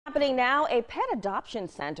Happening now, a pet adoption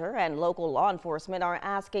center and local law enforcement are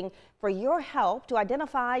asking for your help to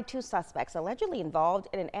identify two suspects allegedly involved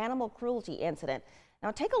in an animal cruelty incident. Now,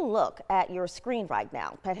 take a look at your screen right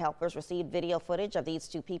now. Pet helpers received video footage of these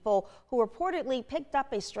two people who reportedly picked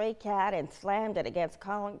up a stray cat and slammed it against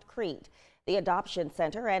concrete. The adoption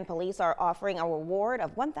center and police are offering a reward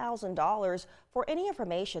of $1,000 for any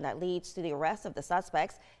information that leads to the arrest of the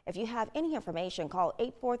suspects. If you have any information, call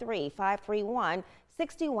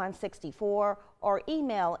 843-531-6164 or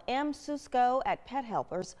email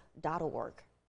msusco@pethelpers.org.